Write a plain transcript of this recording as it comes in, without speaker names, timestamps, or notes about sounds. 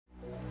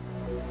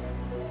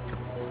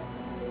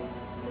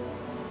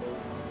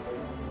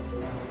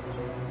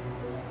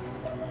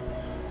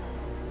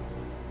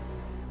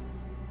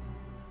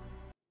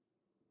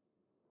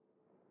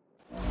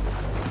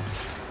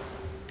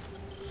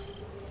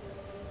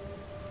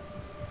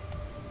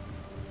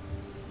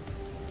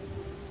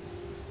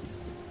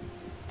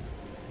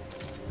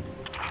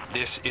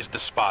This is the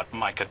spot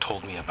Micah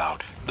told me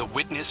about. The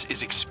witness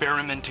is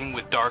experimenting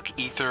with dark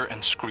ether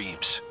and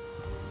screebs.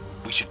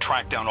 We should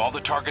track down all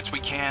the targets we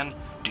can,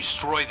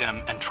 destroy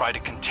them, and try to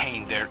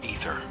contain their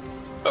ether.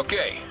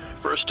 Okay,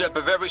 first step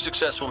of every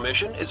successful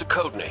mission is a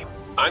code name.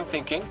 I'm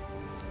thinking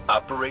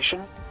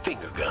Operation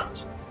Finger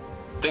Guns.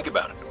 Think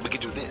about it. We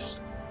could do this,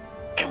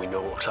 and we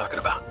know what we're talking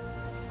about.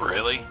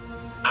 Really?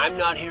 I'm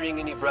not hearing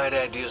any bright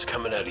ideas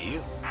coming out of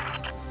you.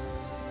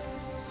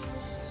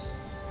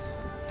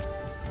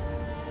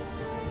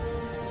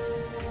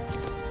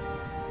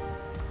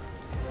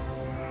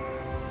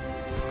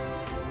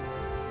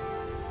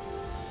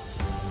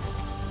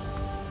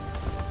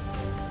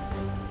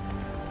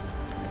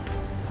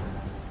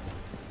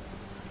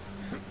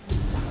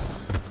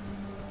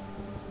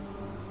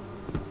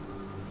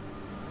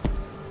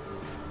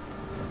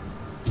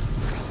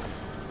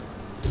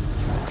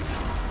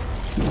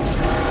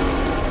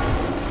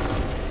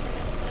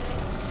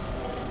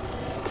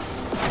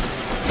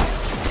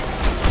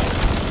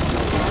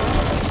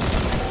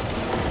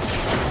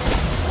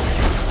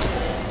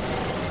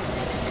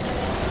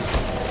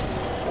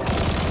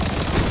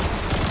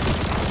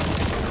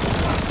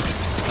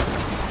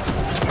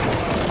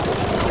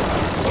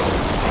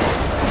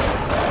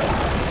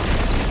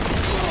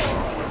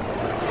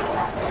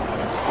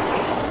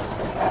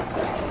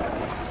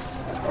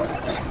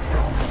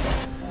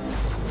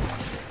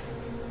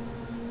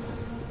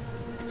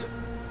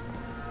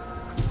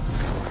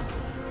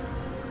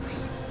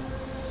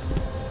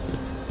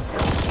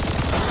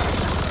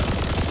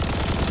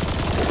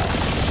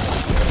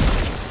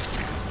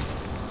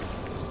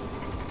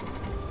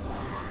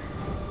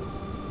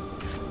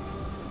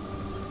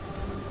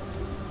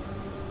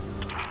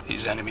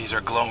 These enemies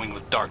are glowing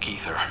with dark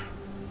ether.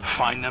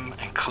 Find them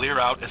and clear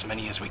out as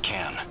many as we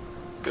can.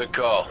 Good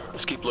call.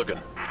 Let's keep looking.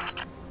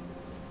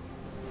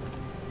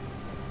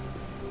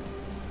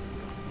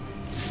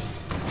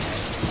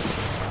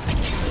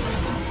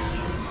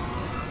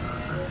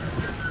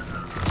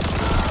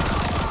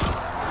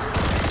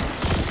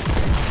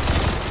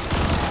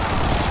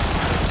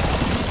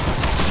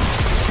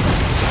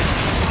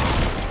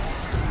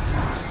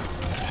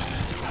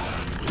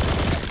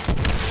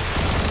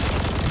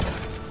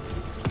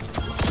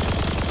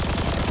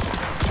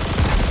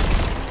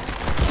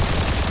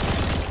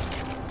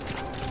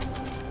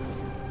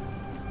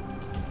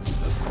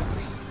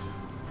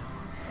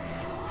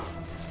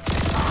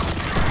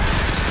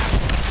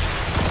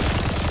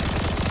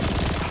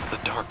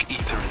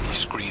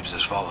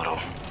 Is volatile.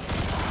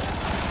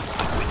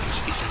 The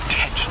witness is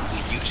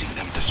intentionally using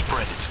them to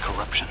spread its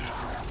corruption.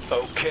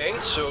 Okay,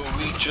 so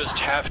we just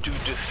have to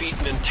defeat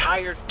an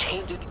entire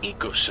tainted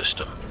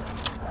ecosystem.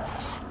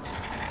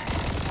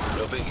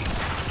 No biggie.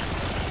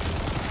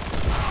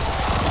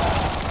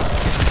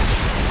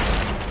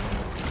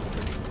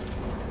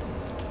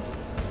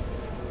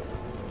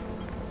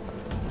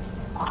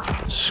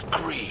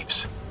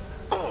 Screebs.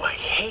 Oh, I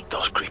hate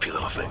those creepy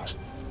little things.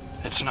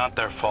 It's not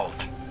their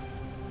fault.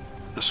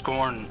 The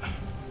Scorn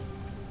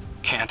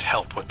can't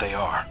help what they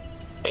are.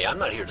 Hey, I'm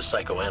not here to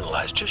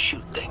psychoanalyze, just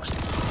shoot things.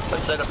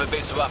 Let's set up a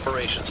base of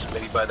operations,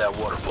 maybe by that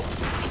waterfall.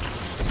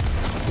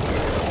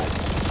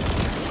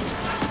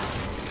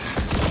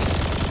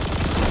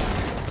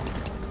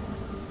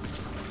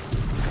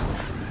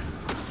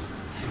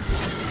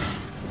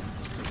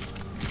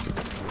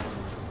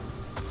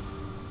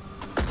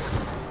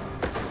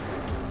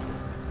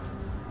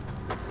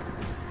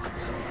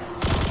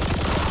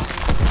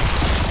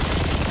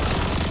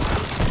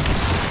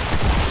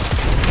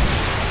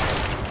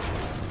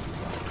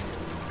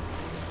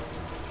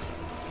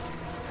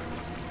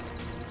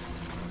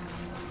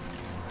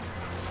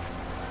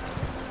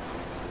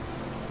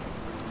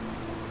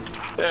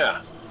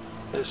 Yeah,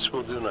 this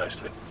will do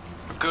nicely.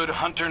 A good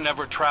hunter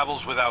never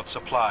travels without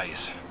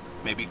supplies.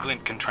 Maybe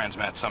Glint can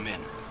transmat some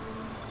in.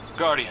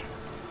 Guardian,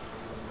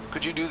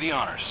 could you do the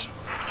honors?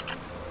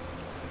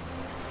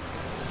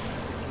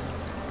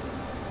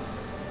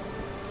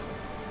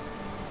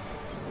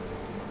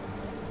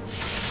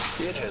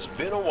 It has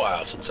been a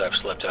while since I've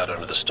slept out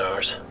under the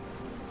stars.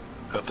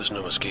 Hope there's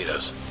no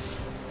mosquitoes.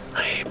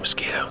 I hate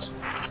mosquitoes.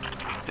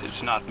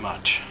 It's not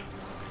much,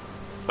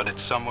 but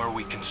it's somewhere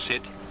we can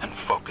sit and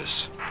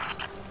focus.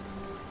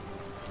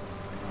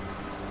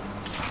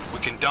 We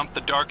can dump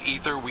the dark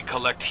ether we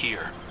collect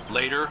here.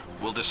 Later,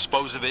 we'll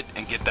dispose of it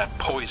and get that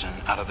poison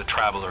out of the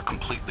Traveler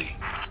completely.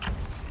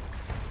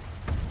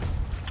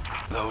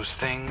 Those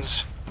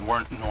things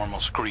weren't normal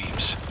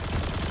screebs.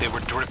 They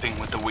were dripping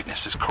with the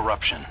witness's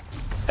corruption.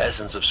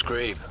 Essence of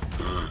Screeb.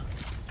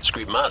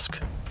 Screeb Musk.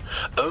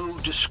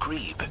 Ode to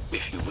Screeb,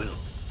 if you will.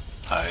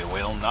 I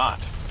will not.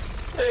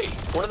 Hey,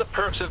 one of the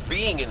perks of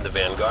being in the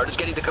Vanguard is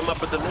getting to come up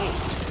with the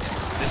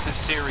names. This is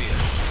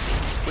serious.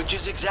 Which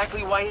is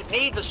exactly why it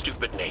needs a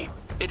stupid name.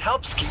 It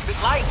helps keep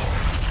it light.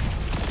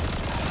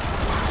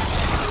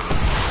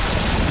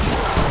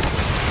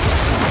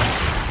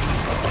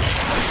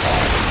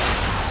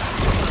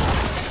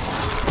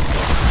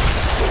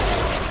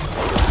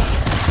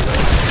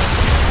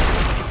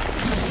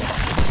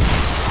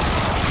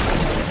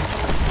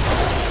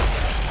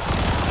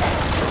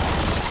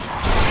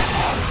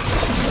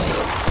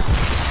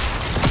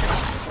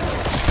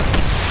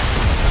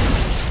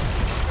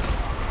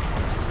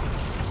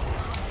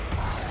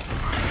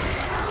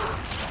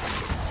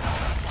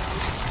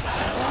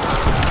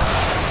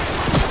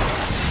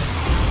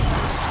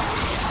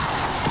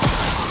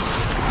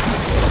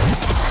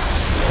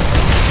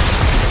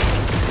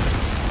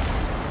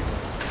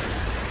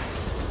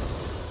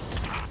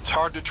 It's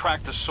hard to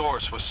track the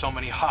source with so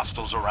many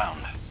hostiles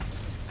around.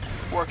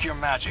 Work your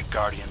magic,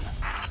 Guardian.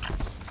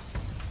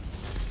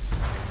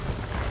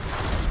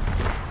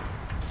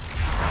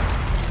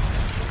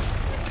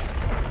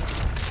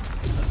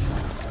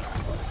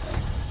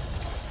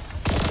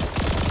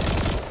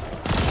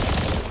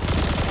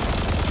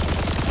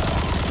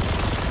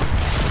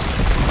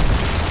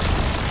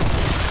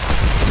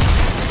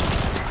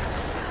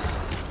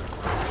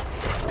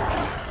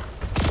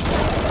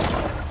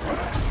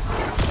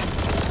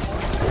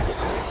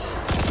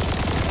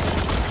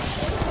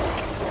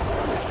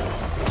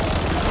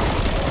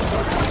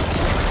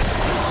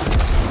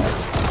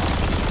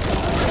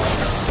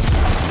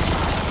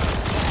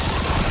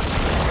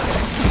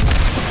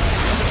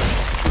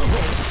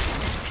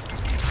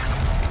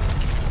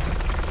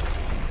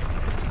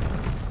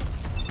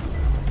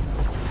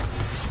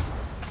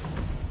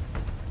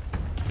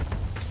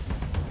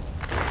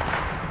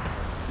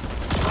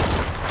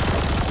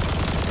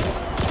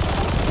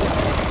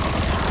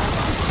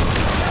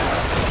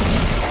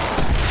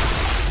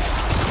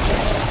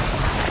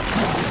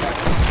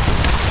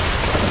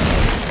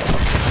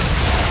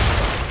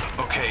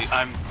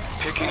 I'm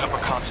picking up a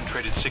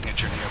concentrated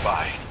signature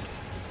nearby.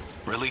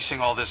 Releasing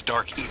all this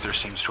dark ether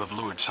seems to have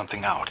lured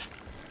something out.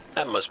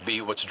 That must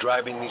be what's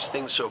driving these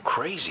things so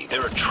crazy.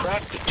 They're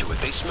attracted to it.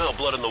 They smell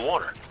blood in the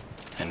water.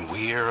 And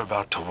we're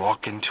about to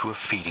walk into a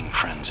feeding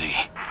frenzy.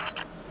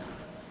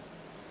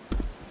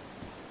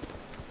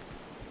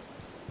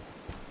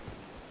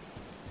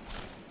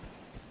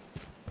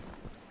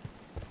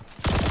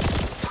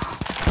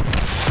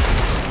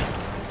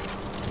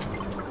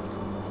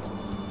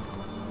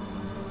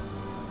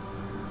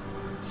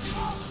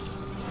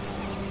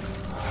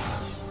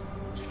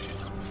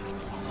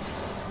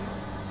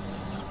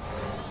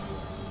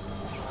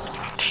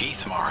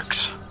 Teeth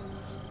marks.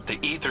 The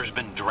ether's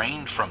been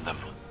drained from them.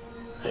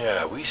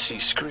 Yeah, we see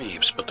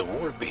screeps, but the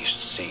war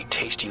beasts see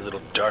tasty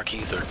little dark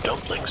ether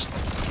dumplings.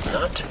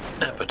 Not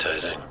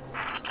appetizing.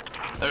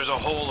 There's a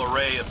whole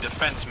array of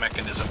defense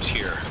mechanisms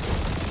here.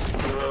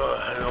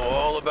 I know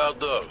all about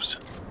those.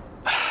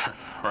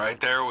 Right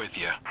there with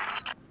you.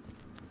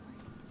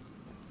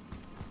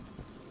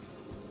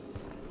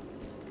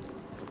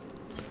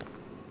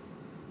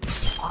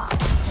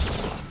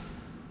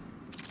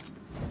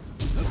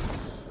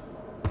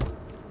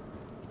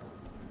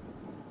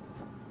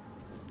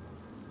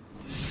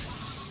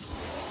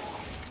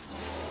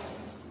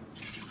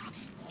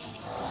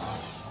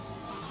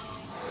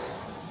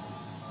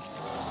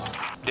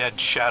 Dead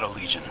Shadow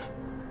Legion.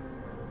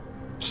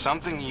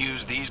 Something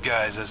used these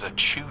guys as a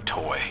chew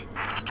toy.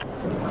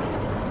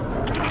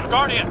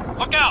 Guardian,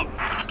 look out!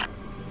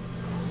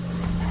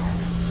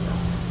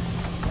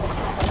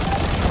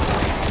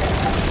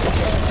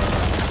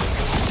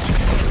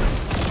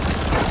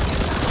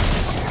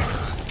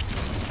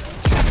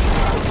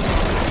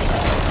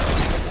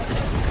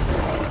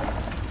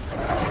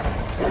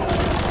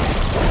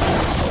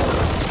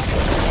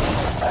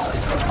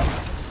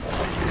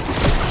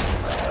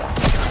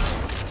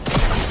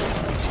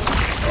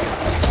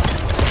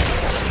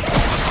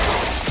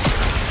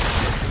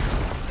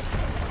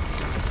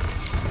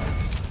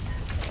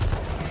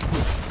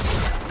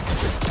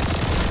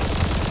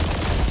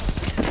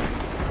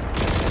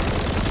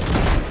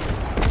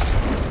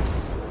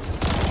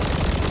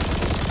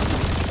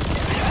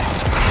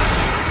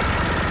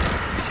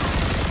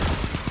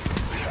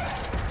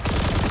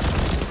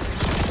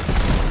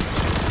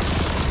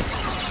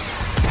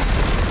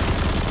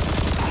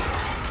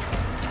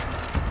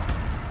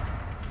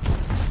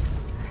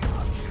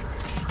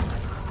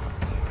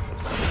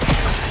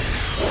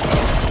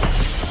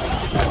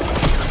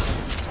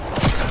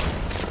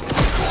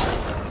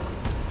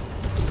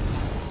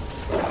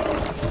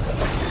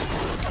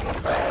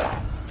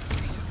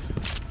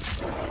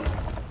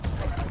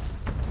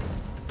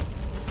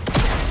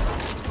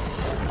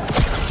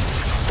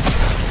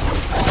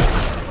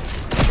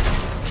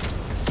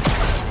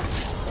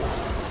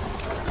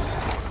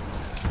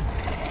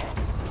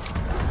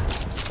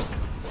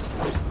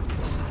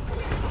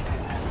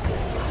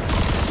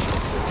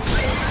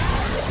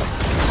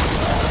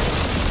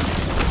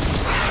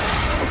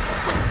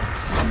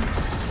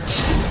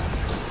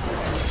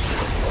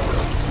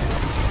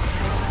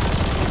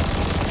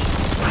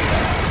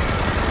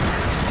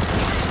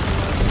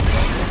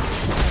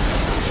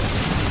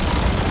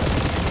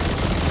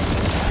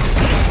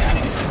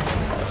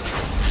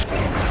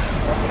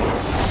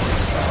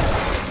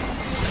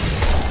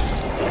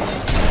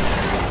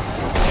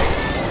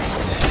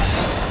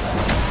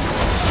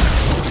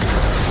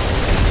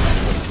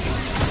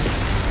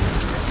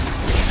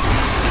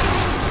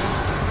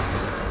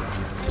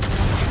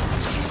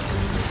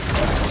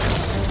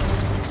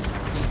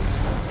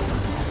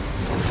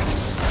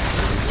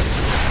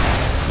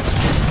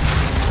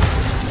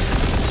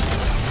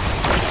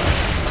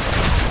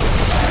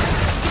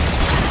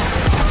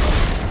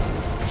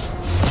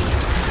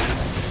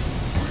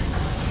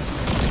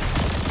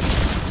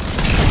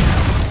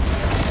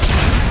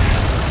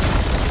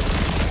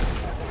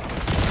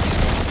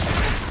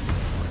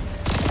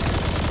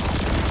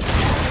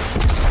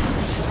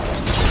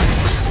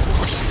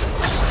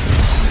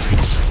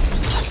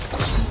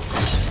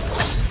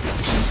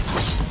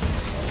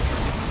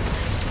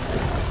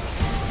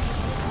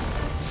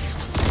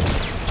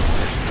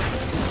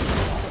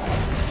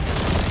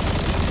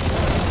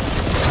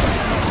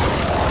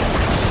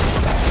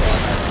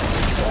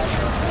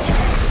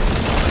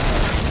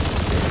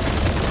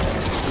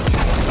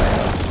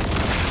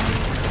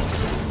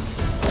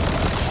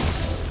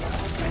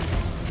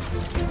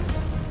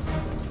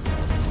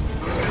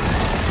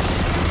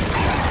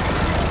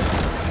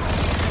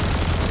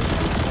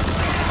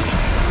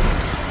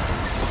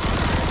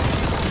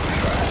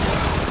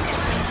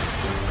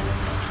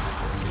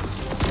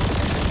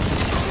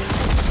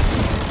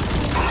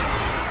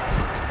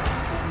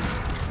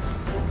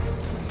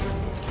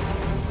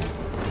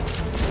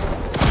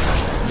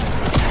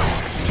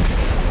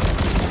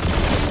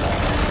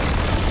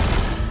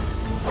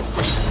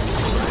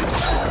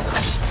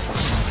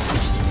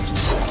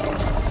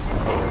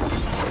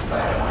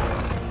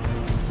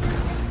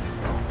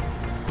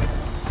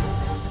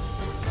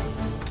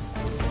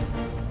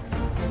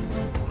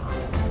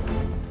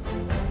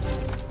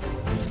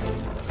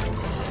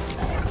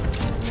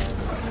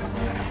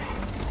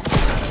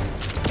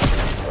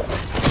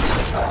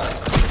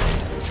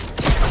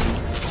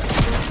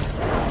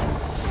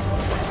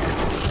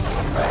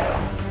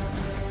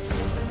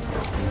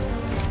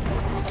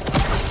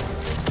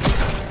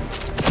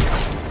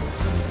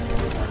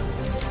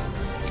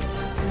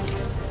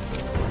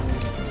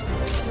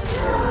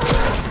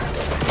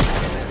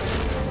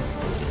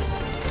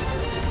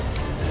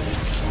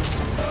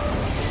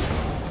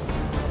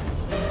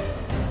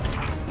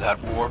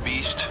 That war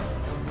beast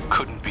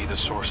couldn't be the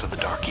source of the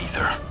dark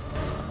ether.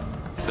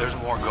 There's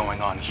more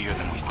going on here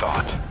than we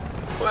thought.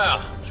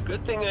 Well, it's a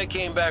good thing I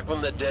came back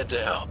from the dead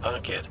to help, huh,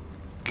 kid?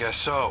 Guess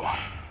so.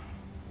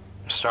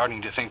 I'm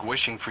starting to think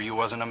wishing for you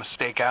wasn't a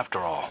mistake after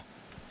all.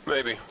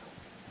 Maybe.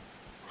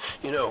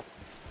 You know,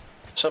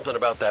 something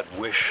about that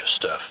wish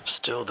stuff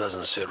still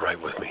doesn't sit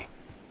right with me.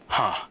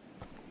 Huh.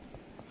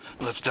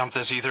 Let's dump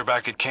this ether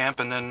back at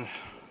camp and then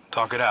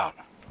talk it out,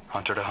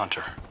 hunter to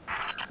hunter.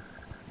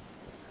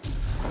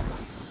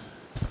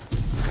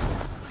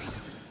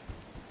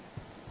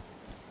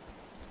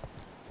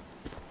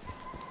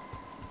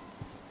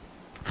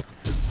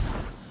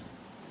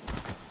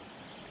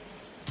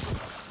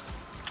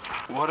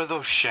 What are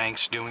those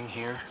shanks doing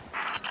here?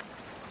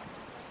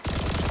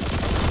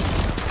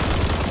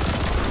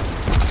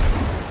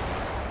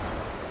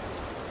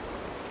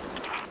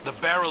 The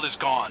barrel is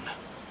gone.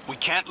 We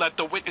can't let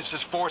the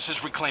witness's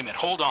forces reclaim it.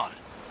 Hold on.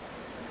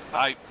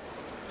 I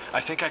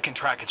think I can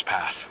track its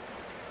path.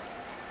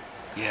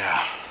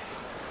 Yeah.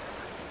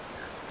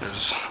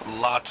 There's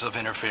lots of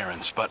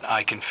interference, but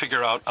I can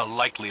figure out a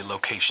likely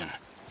location.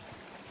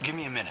 Give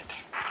me a minute.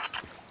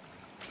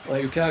 While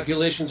your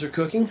calculations are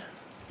cooking,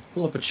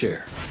 pull up a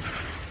chair.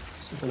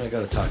 Something I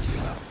gotta talk to you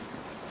about.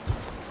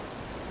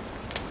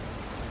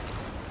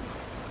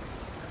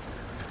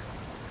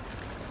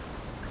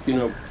 You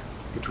know,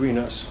 between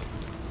us,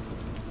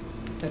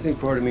 I think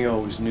part of me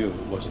always knew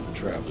it wasn't the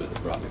Traveler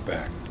that brought me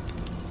back.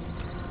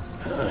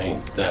 I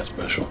ain't that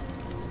special.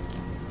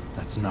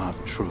 That's not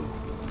true.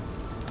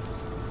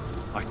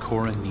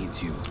 Ikora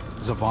needs you.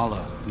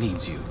 Zavala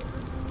needs you.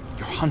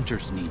 Your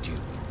hunters need you.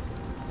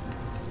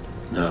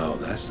 No,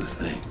 that's the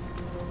thing.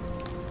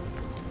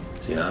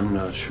 See, I'm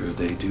not sure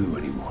they do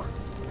anymore.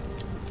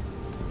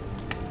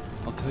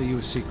 I'll tell you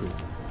a secret.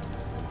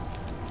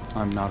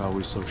 I'm not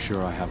always so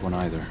sure I have one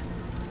either.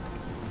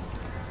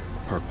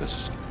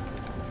 Purpose.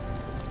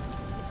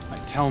 I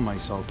tell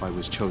myself I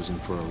was chosen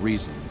for a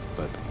reason,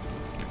 but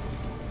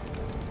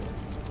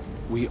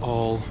we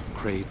all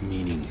crave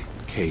meaning,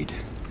 Cayde.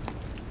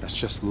 That's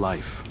just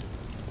life,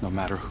 no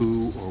matter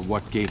who or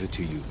what gave it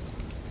to you.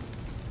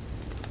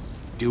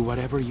 Do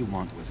whatever you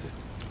want with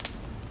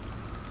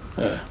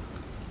it.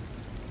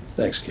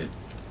 Thanks, kid.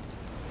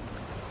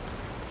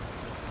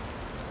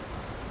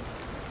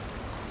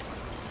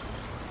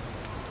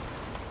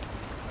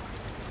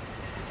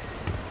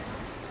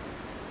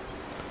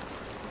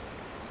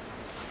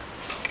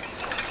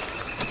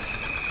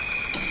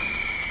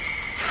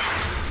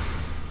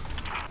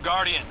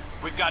 Guardian,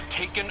 we've got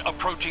Taken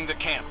approaching the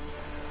camp.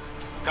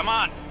 Come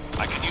on,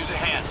 I could use a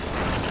hand.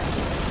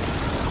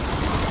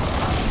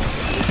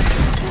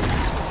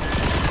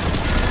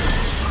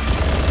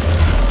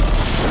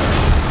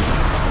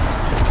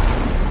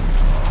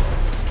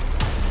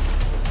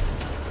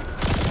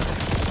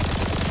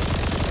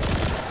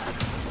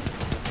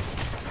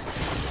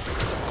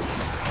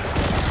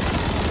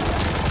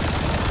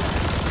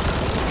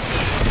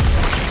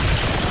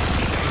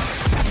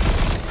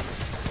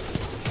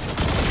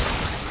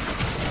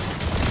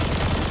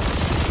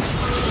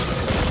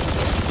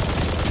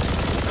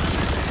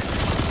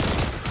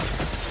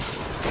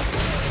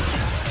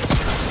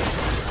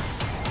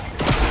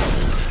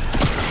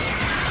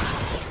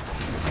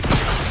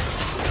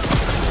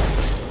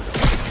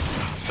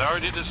 Sorry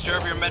to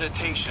disturb your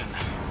meditation.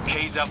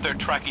 Cayde's out there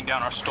tracking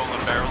down our stolen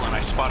barrel, and I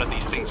spotted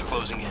these things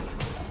closing in.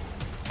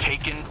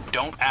 Taken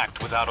don't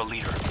act without a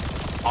leader.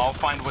 I'll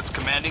find what's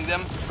commanding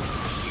them.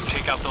 You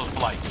take out those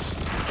blights.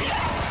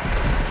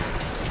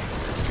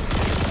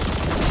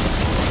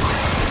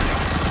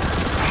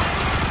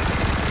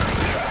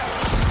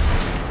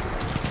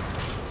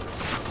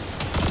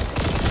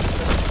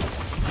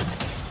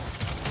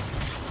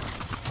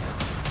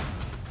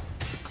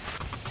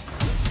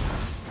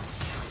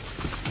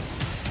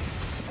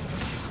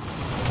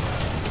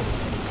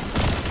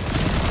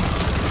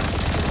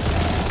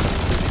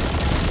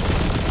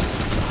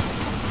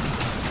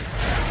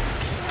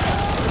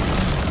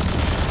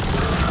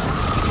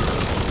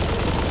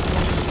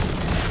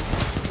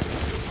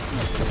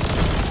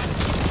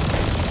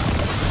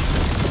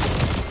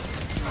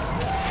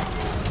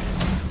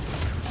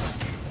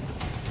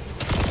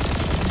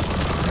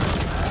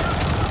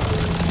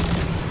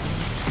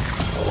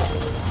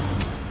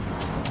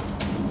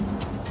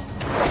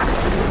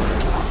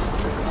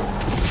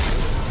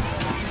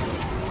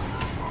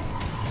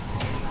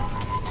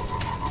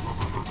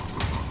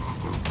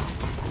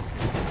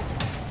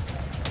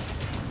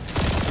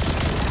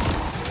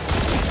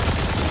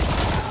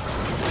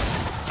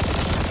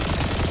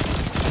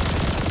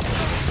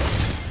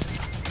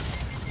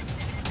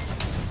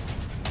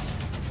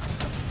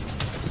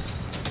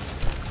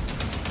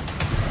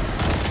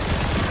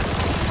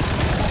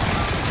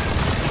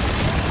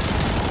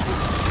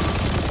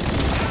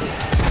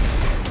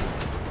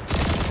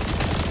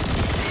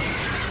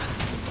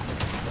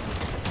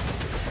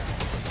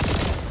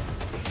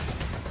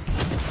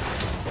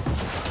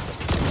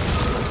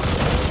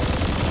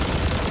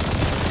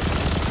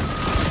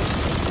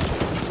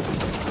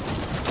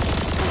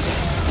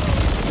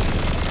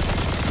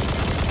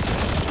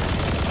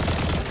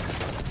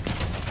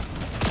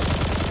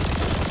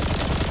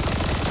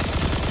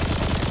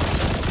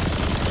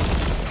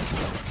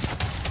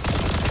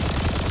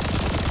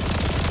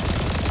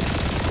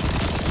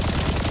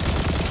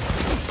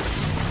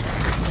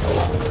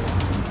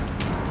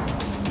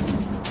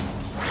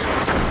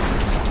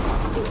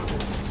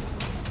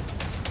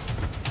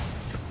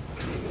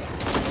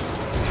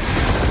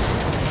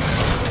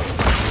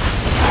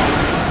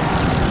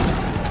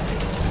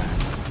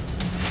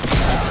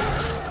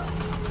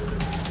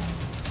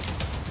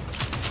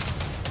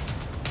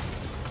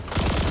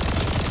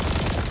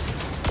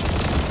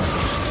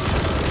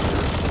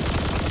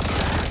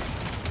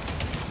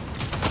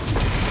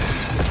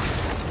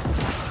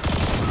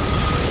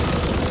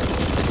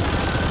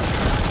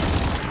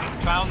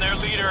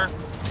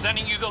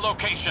 Sending you the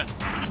location.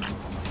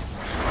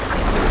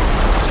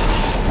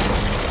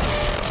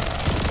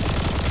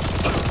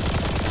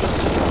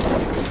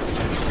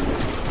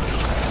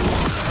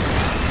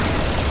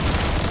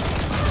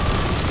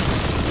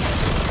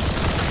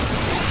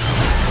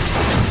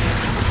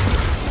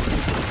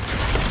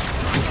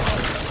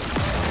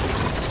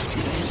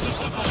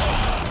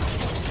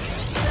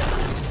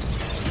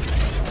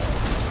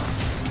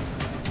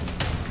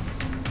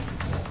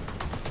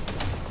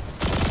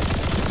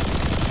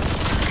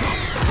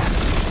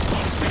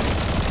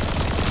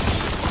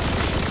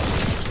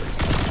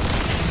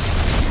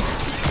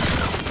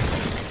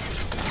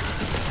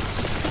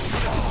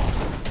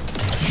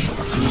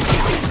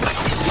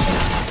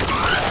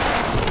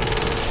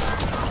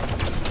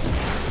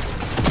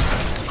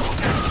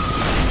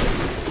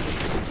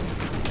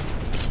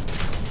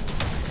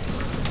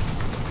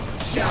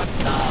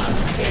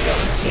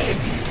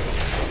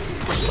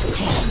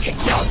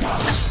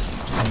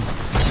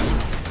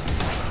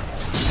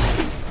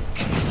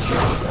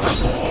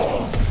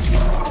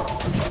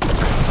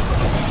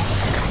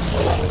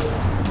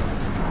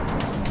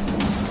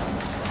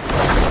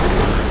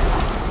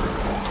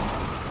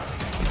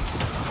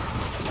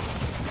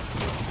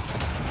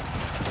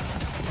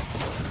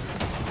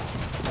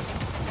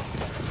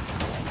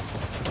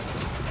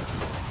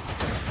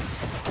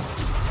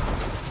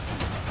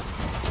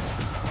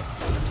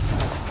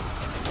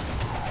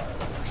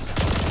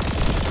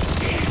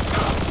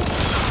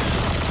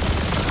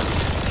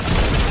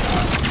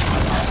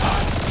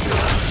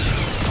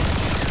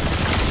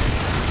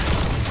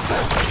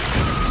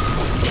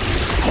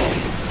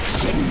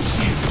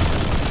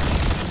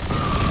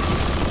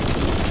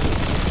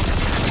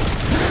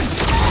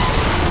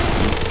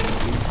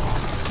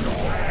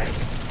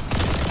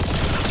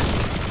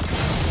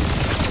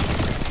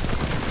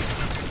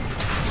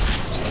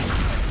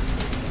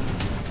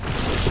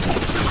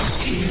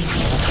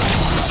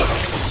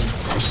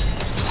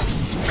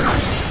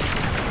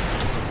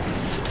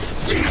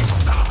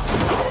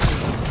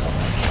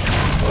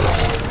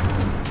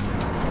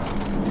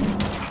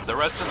 The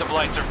rest of the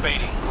blights are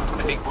fading.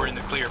 I think we're in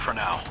the clear for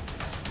now.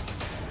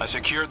 I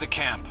secured the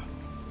camp.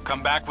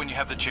 Come back when you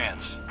have the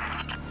chance.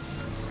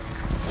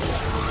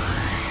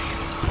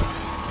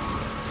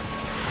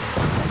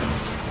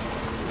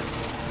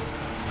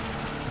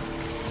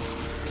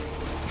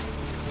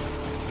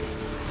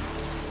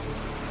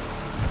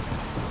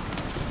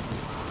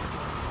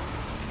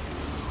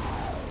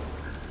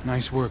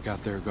 Nice work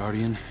out there,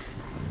 Guardian.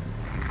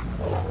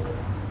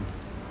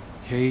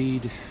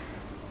 Cayde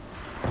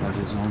has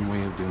his own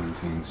way of doing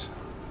things.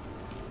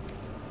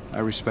 I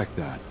respect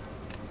that.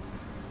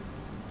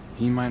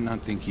 He might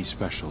not think he's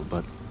special,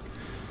 but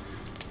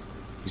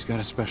he's got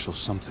a special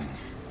something.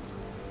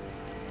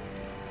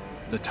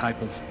 The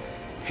type of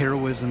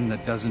heroism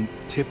that doesn't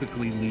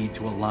typically lead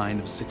to a line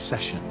of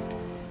succession.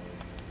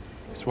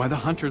 It's why the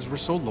Hunters were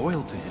so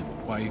loyal to him,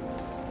 why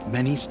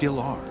many still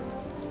are.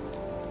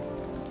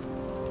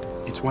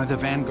 It's why the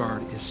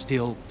Vanguard is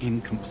still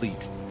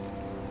incomplete.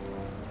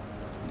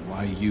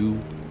 Why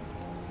you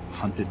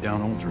hunted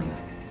down Aldrin.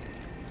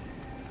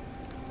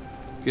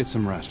 Get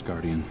some rest,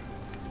 Guardian.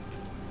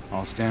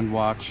 I'll stand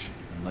watch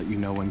and let you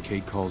know when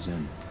Cayde calls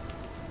in.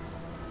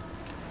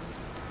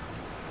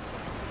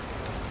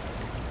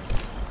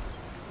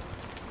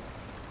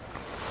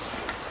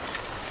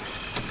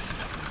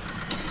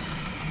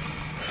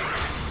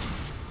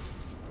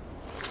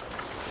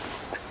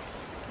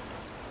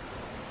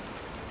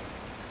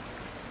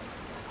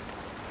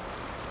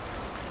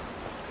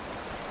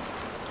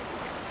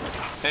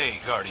 Hey,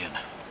 Guardian.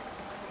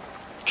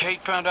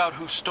 Cayde found out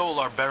who stole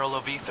our barrel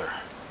of ether.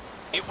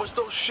 It was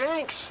those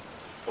Shanks.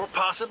 Or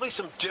possibly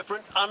some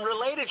different,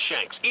 unrelated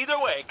Shanks. Either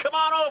way, come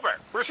on over.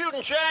 We're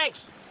shooting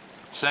Shanks.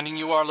 Sending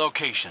you our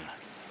location.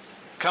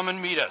 Come and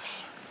meet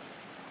us.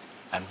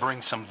 And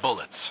bring some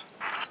bullets.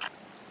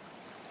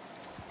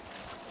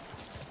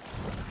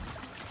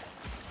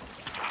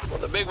 Well,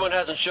 the big one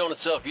hasn't shown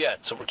itself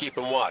yet, so we're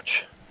keeping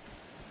watch.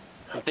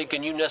 I'm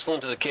thinking you nestle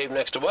into the cave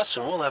next to us,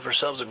 and we'll have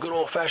ourselves a good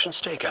old-fashioned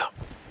stakeout.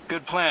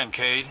 Good plan,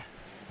 Cayde.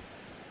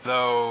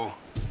 Though,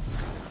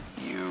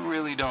 you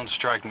really don't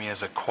strike me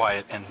as a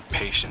quiet and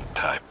patient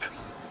type.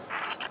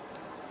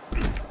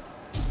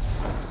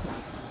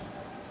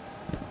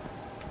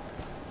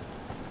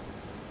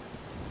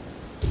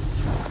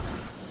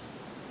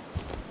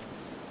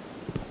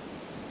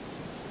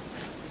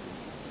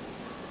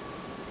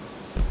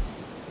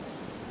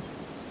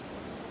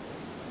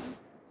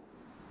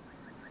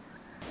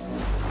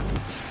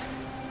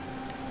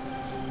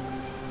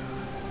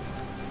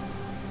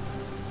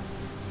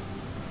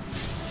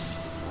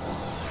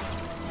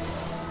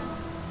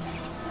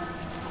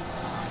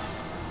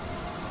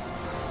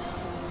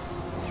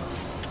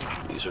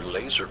 These are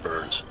laser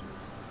burns.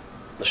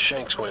 The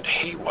Shanks went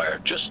haywire,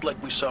 just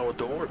like we saw with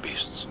the war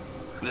beasts.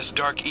 This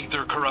dark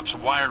ether corrupts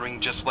wiring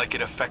just like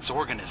it affects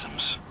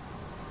organisms.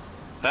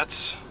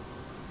 That's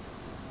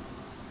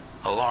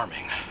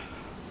alarming.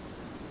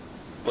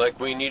 Like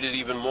we needed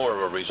even more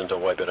of a reason to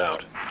wipe it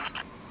out.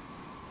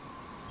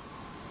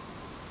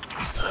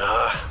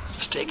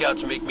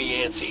 Stakeouts make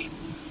me antsy.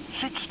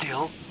 Sit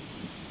still.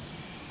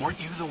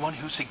 Weren't you the one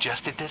who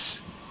suggested this?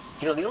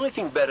 You know, the only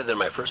thing better than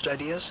my first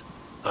ideas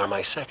are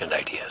my second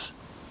ideas.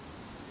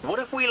 What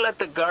if we let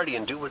the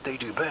Guardian do what they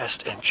do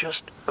best and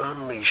just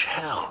unleash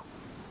hell?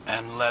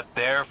 And let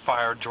their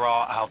fire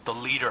draw out the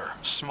leader.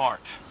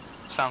 Smart.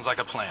 Sounds like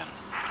a plan.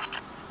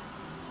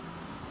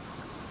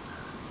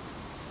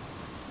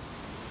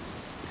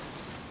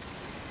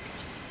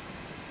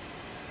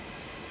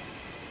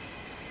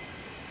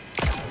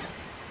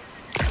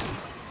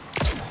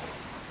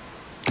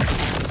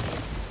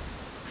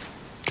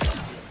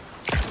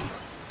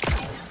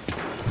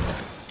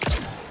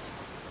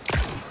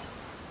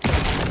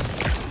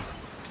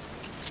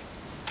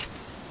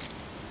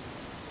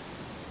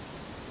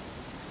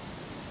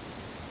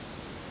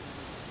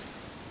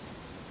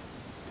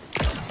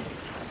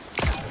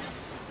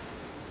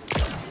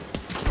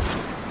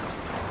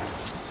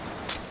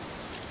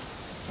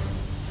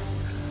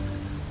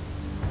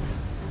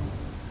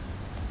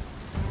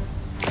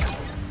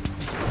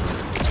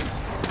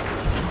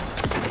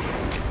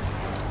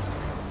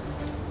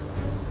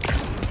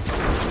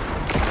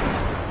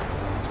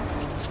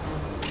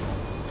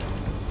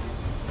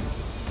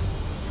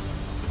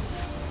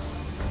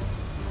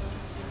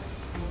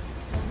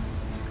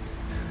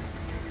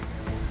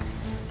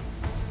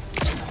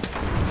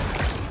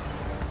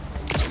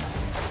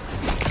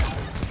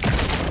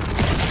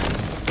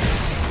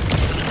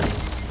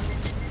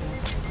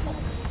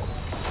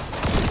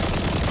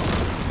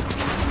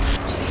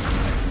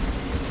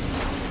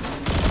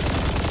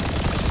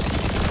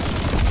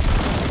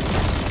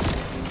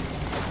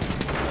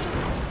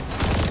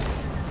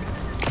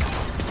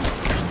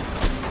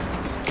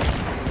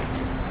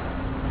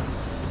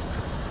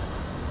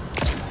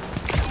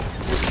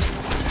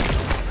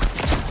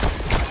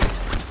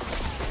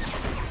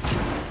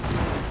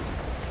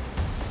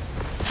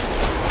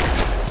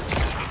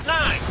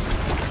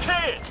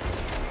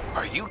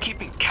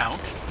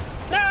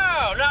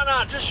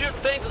 Just shooting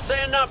things and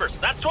saying numbers.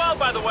 That's 12,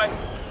 by the way.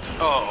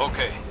 Oh,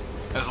 okay.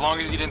 As long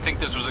as you didn't think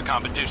this was a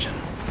competition.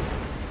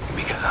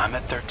 Because I'm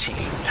at 13.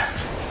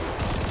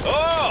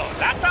 Oh,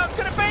 that's how it's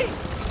gonna be?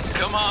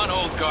 Come on,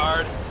 old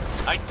guard.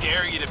 I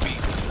dare you to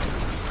beat me.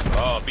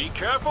 Oh, be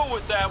careful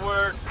with that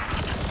word.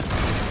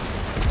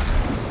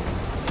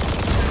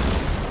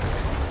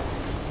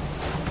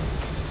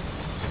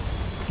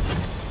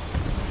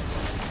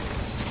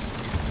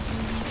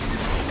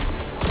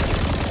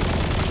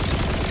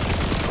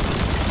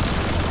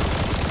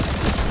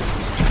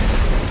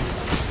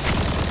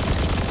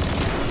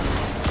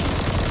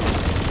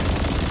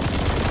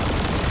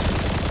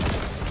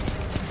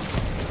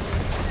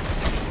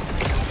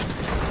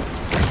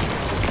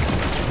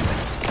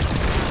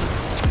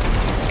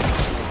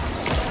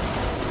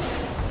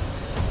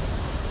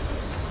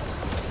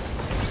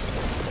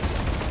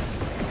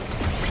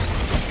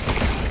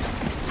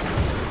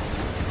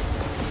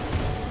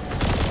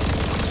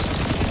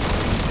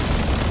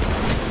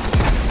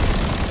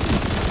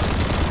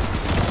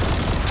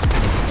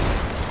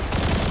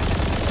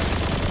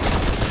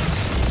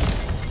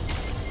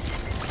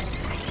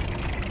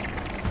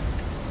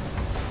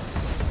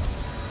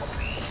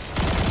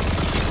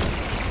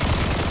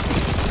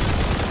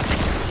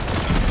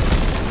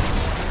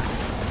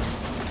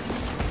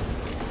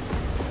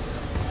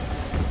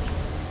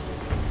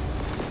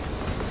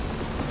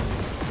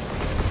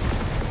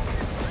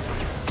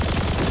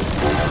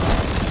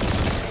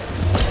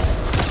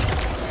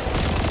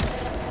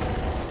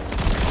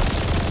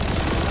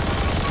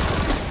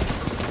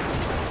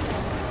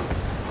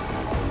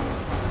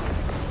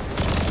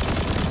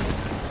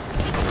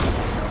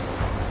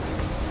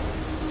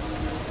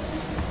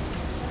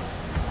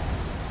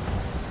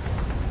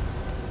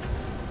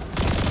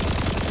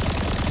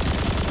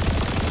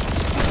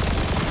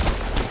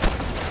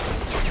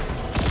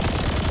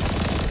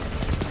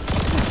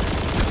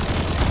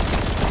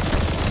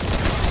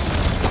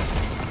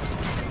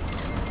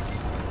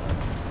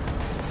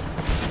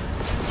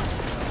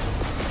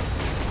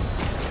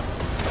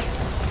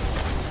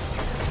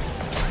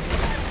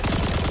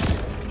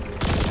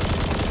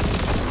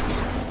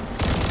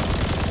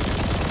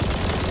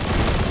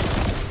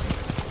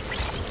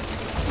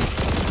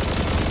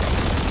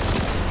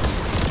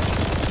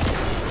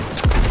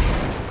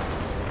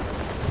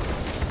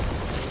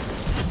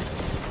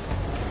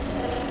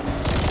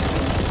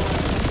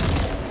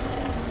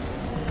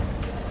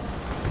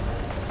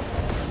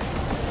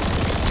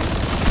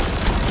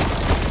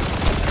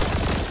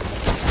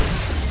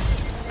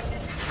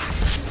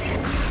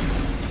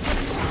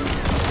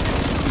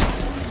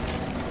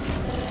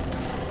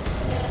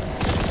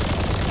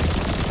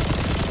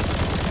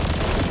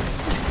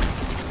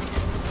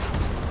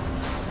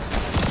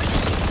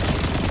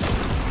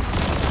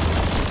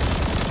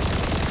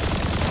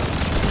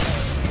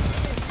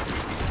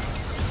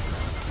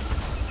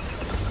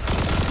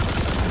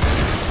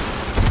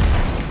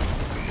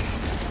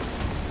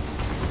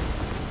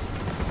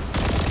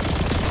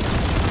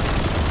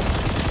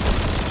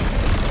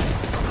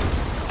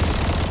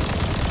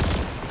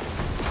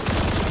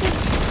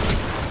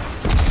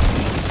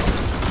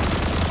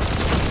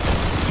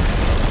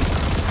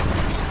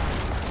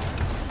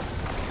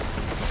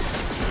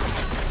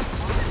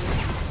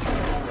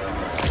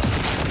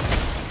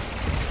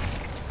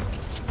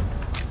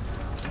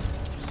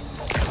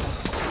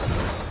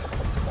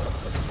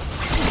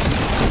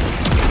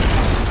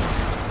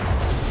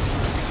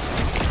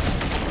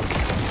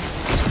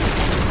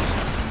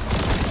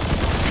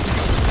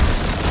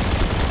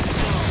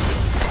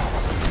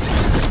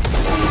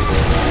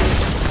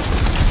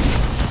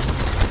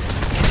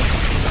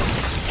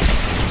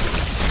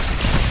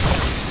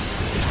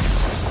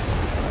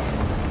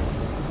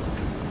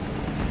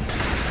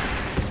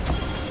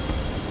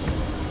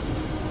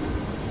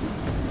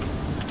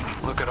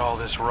 Look at all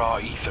this raw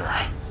ether.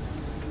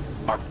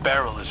 Our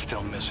barrel is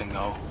still missing,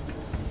 though.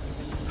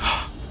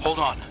 Hold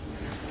on.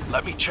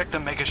 Let me check the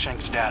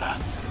Megashank's data.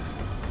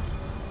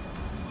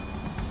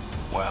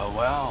 Well,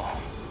 well.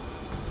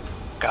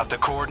 Got the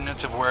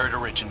coordinates of where it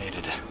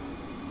originated.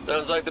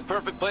 Sounds like the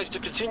perfect place to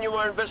continue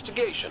our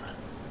investigation.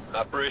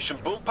 Operation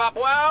Boom Pop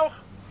Wow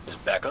is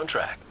back on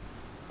track.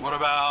 What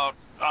about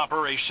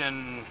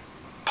Operation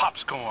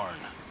Popscorn?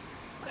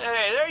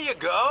 Hey, there you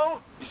go.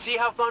 You see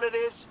how fun it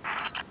is?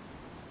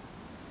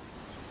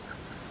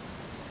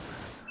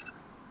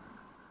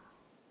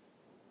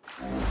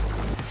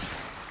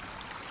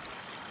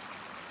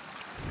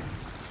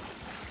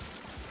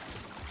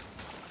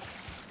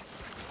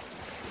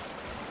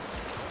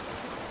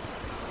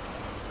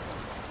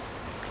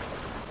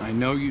 I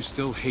know you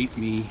still hate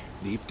me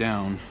deep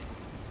down,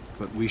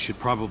 but we should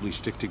probably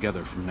stick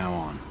together from now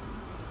on.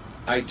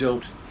 I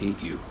don't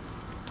hate you.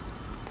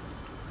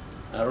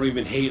 I don't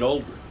even hate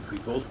Aldrin. We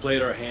both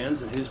played our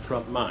hands and his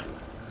trumped mine.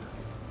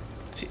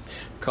 It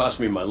cost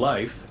me my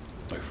life,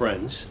 my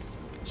friends,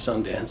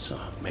 Sundance.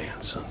 Oh man,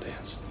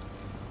 Sundance.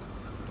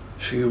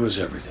 She was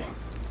everything.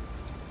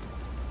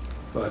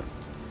 But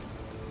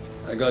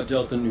I got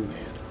dealt a new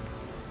hand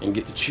and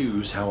get to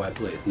choose how I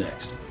play it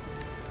next.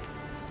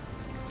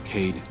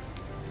 Cayde,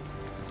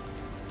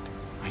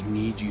 I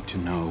need you to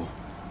know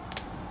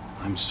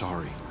I'm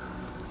sorry.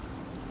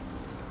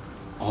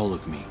 All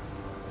of me.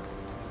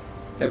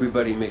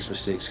 Everybody makes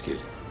mistakes, kid.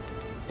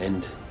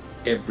 And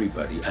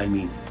everybody, I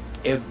mean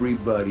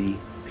everybody,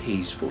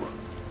 pays for them.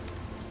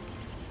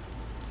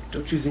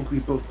 Don't you think we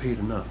both paid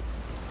enough?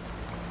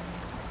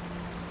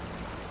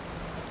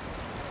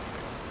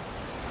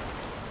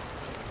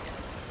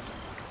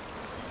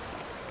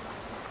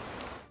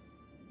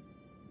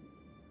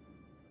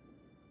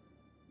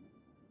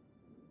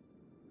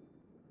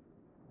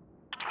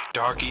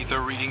 Dark ether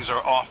readings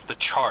are off the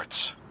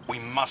charts. We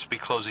must be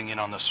closing in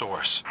on the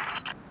source.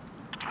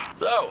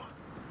 So,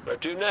 where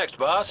to next,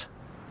 boss?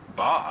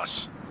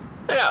 Boss?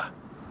 Yeah.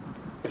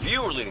 If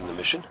you were leading the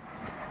mission,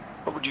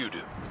 what would you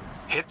do?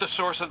 Hit the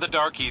source of the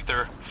dark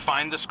ether,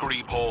 find the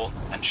screep hole,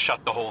 and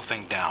shut the whole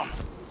thing down.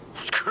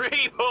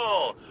 Screep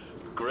hole!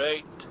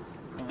 Great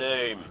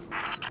name.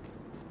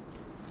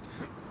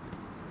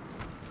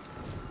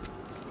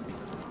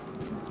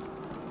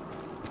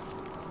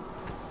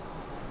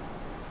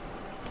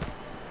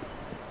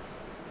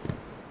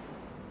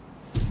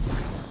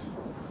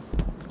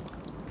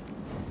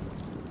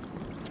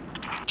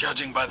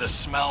 Judging by the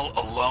smell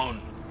alone,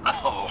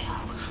 oh,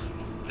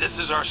 this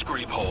is our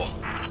screep hole.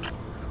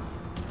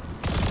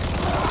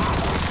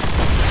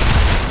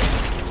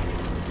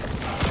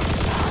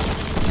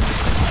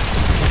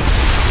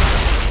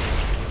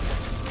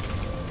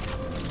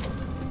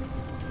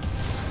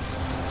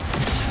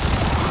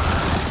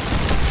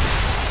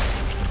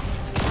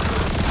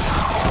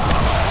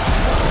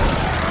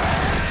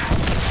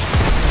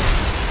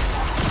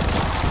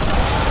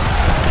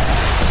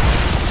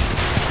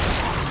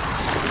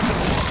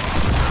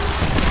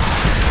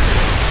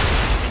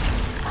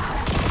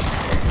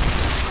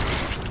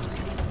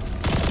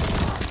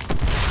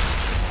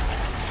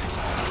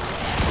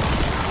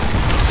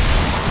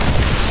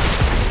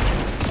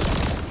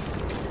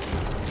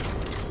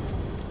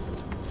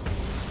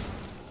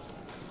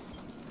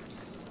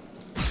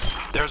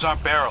 There's our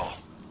barrel.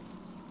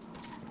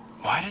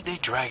 Why did they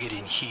drag it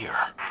in here?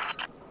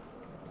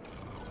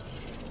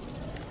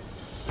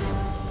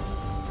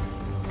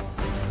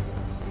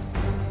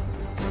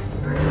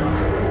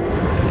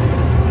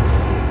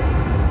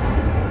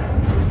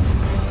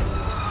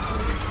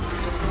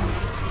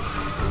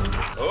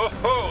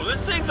 Oh,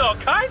 this thing's all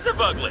kinds of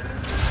ugly.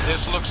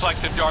 This looks like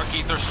the dark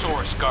ether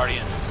source,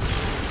 Guardian.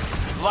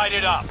 Light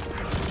it up.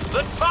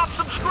 Let's pop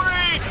some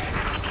screen!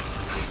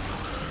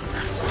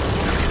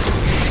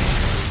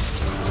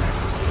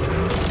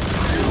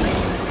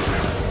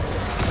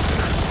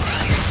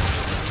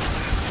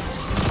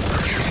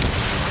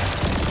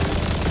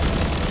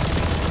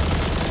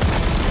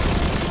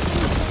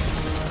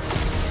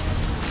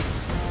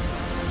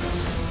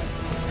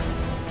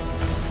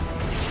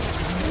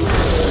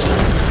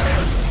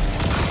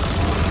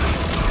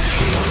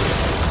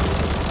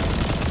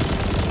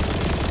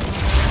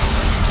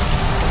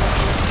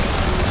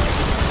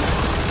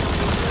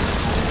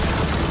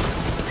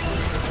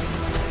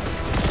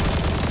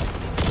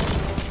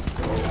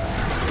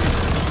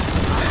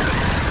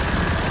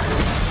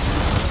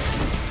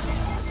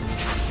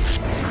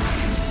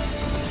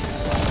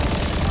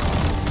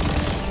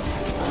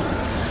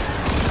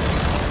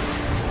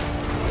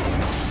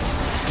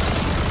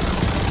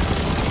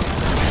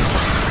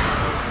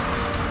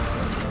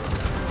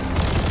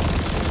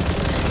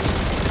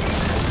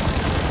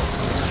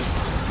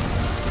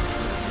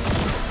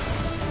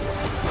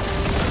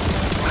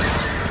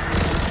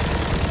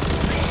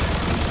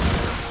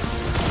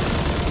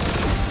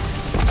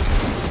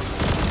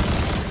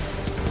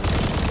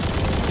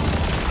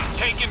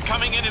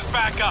 Coming in as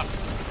backup.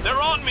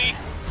 They're on me.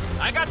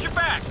 I got your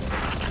back.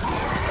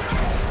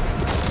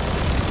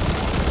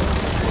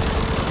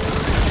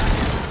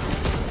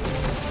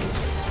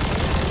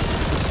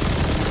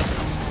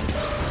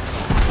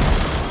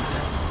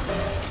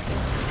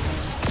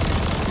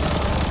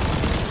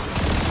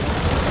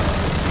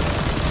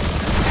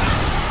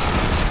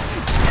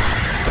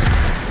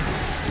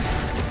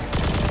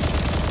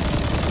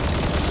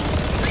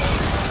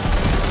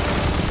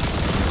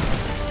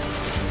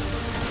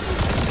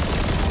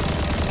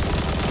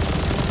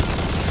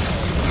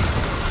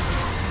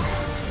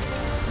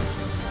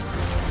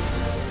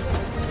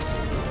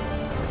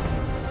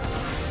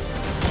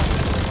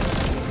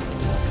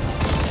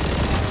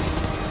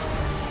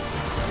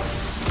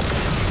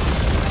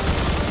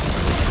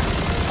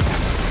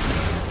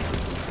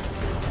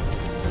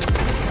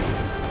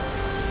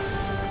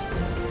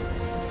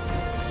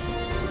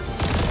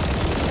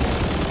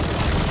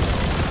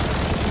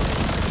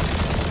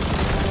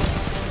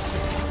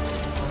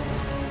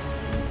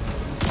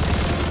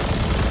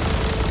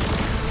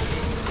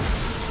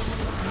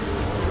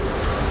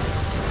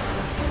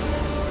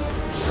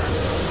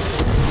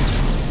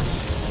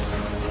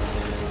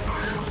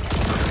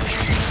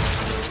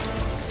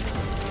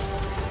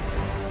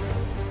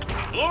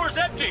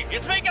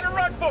 It's making a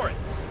run for it!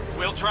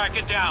 We'll track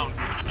it down.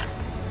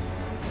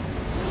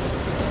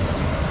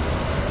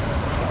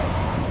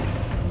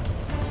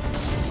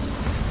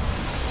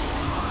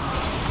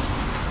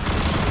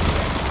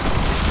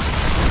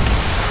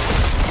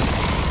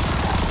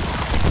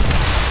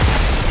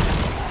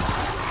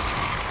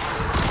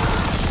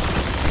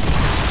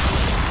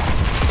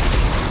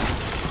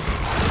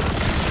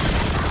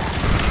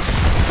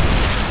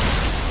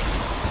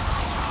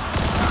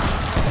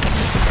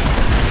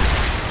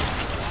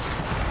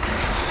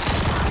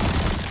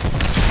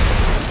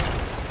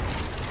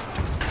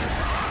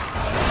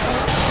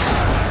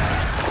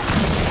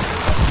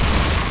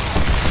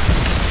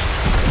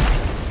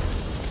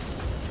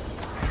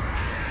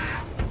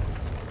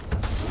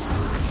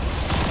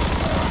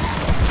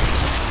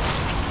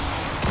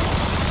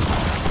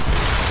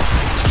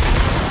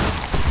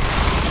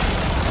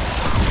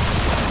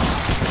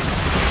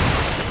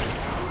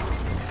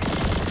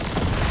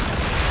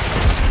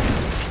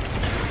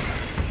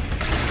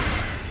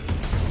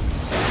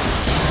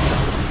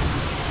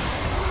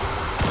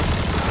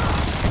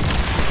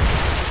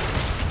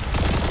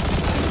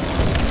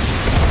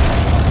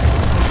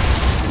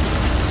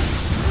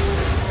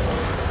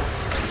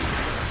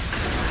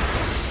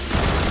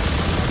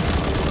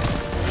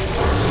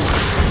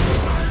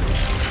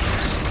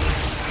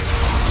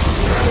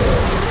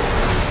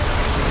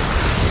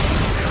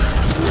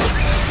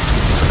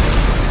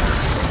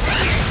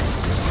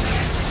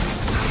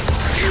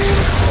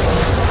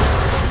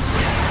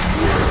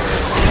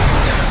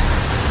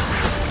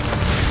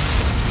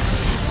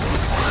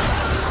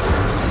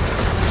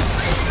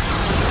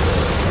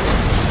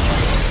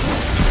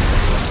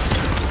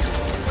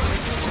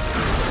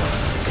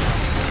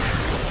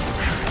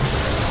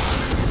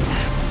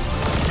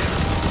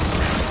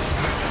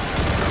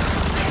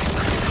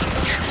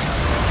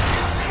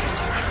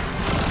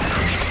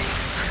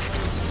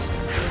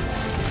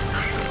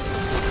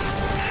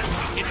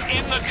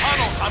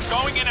 I'm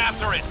going in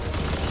after it.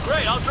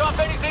 Great, I'll drop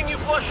anything you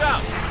flush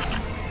out.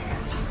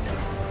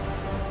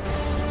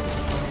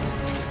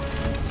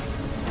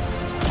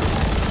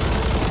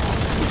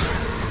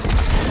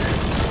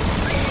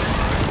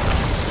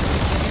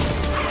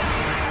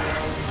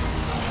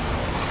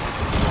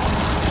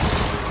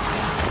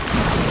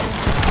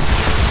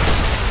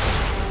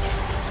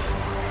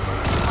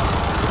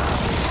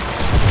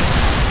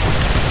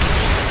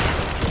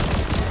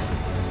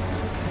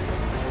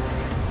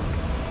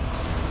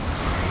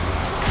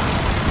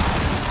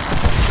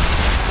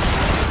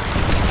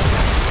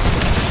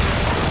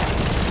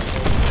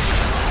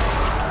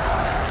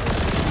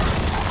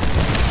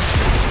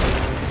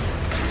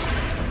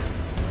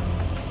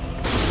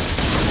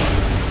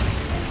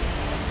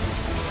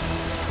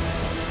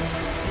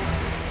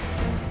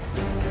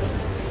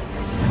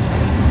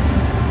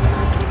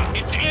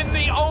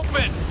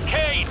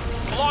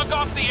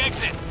 Off the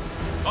exit.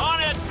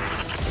 On it.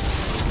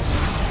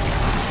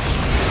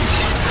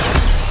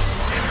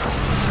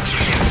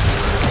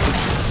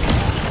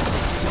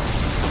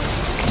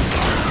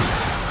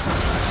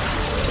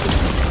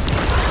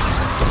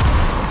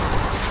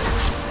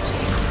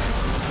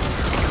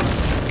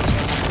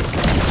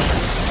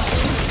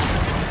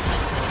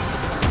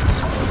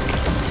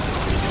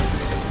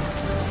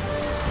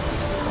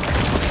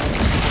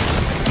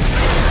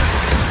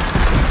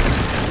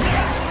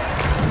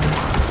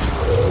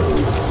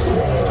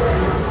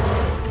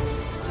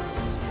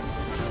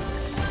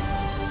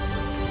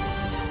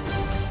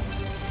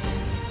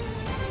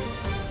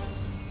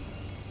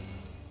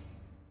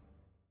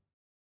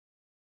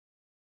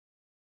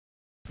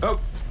 Oh,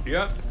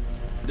 yep.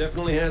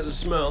 Definitely has a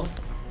smell.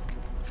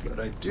 But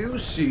I do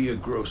see a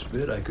gross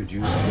bit I could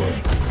use for...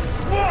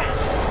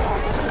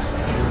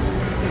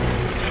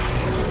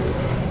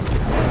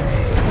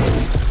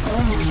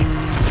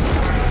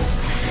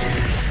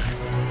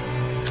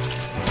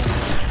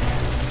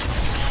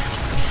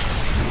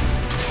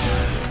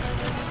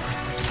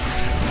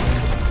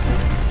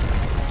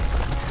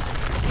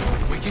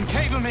 We can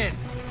cave him in.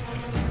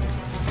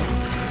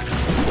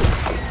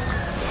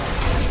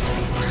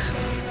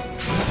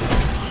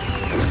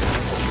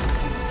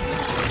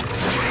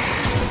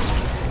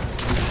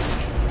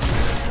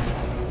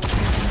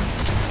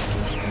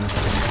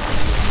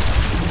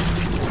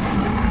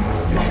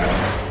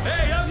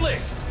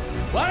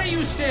 Why don't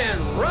you stand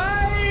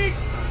right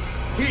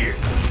here?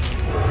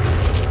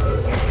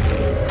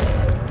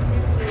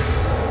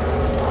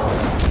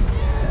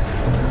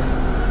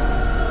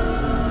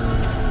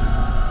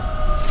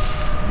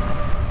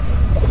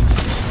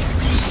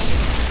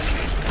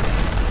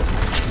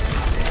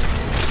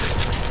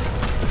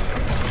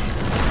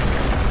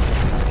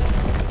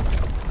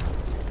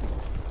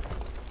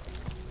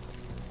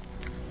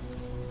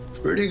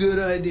 Pretty good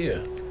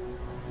idea.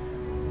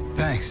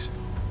 Thanks.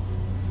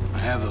 I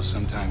have those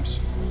sometimes.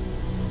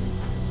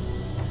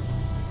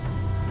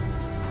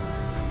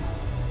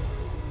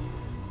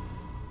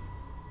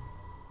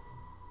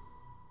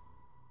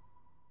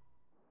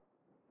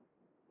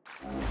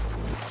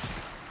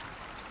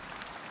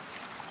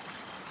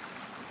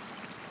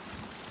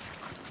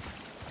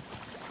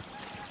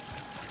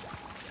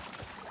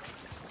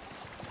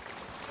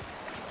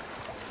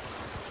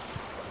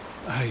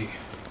 I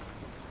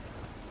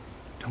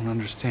don't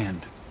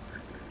understand.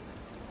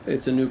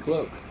 It's a new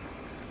cloak.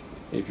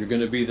 If you're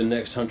going to be the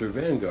next Hunter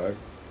Vanguard,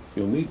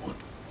 you'll need one.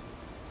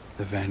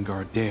 The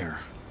Vanguard dare.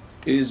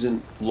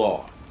 Isn't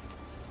law.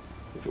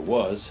 If it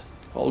was,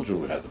 Aldrin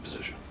would have the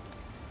position.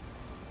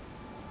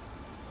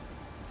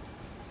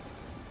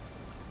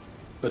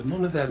 But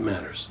none of that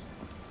matters.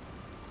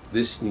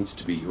 This needs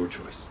to be your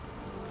choice.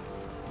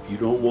 If you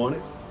don't want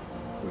it,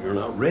 or you're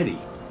not ready,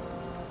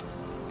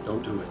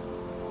 don't do it.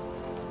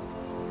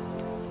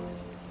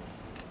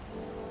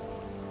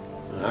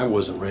 I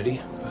wasn't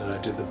ready, but I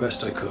did the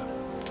best I could.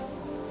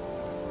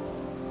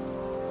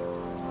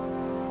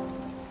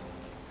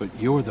 But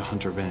you're the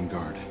Hunter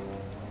Vanguard.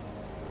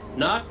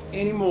 Not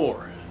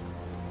anymore.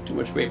 Too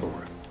much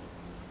paperwork.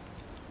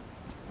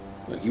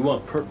 Look, you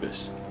want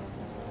purpose.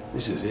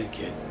 This is it,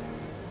 kid.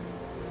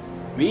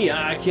 Me,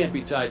 I can't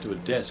be tied to a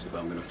desk if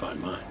I'm gonna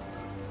find mine.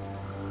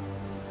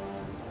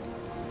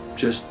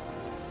 Just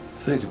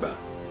think about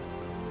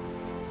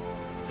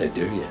it. I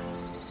dare you.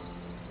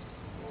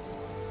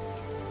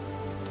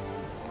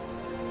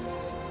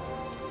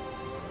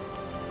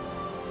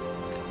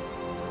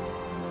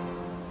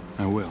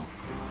 I will.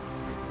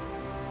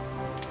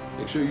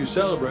 Make sure you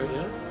celebrate,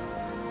 yeah?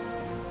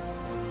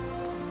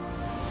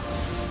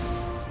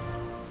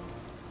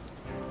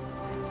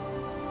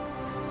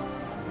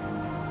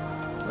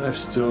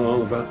 Life's still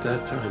all about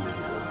that time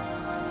anymore.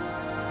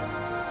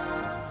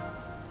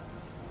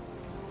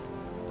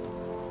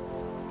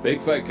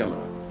 Big fight coming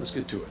up. Let's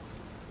get to it.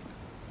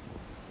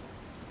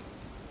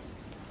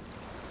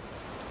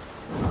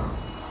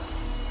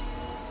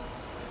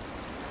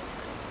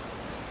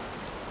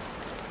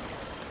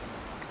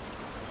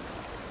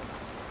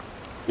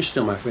 You're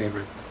still my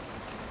favorite.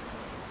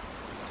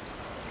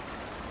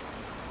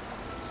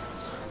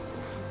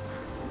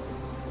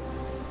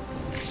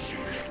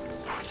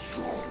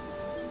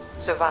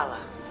 Zavala,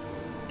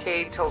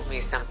 Cayde told me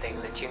something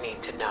that you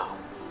need to know.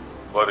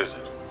 What is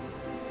it?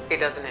 He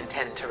doesn't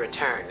intend to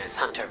return as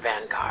Hunter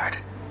Vanguard.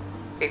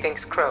 He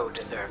thinks Crow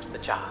deserves the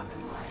job.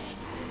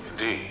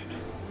 Indeed.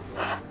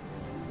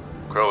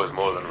 Crow is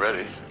more than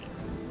ready.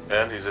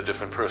 And he's a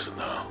different person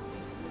now.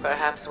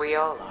 Perhaps we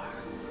all are.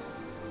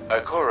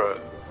 Ikora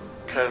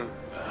can...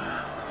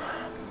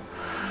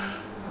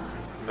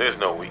 There's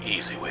no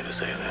easy way to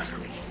say this.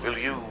 Will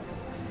you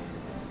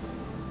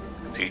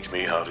teach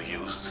me how to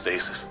use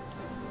stasis?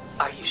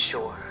 Are you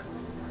sure?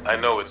 I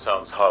know it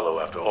sounds hollow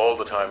after all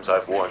the times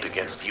I've warned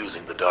against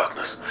using the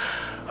darkness.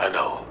 I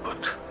know,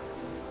 but...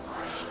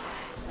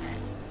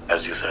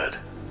 As you said,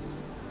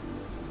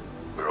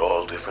 we're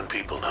all different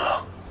people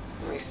now.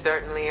 We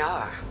certainly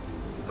are.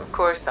 Of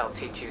course I'll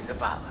teach you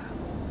Zavala.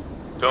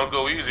 Don't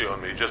go easy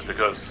on me just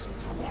because...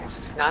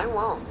 I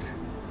won't.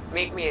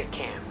 Meet me at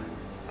camp.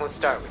 We'll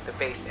start with the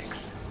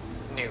basics.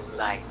 New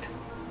light.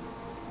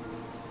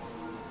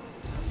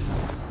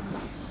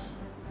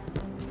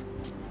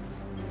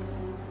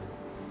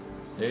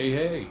 Hey,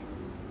 hey.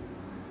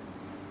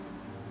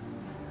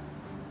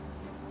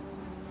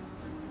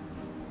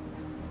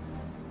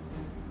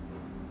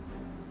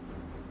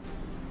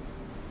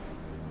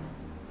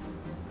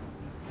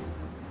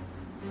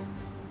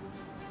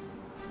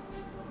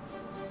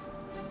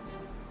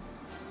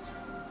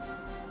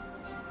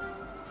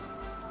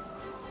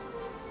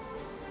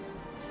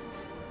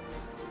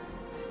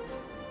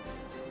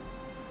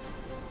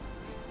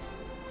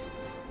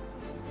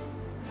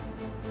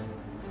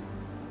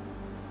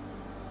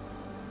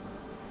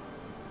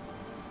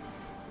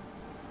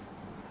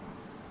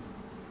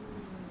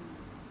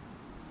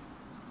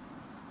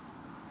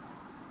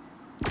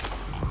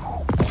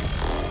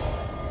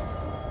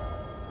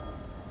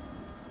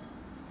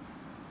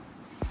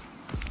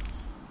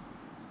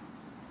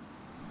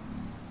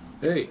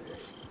 Hey,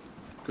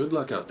 good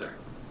luck out there.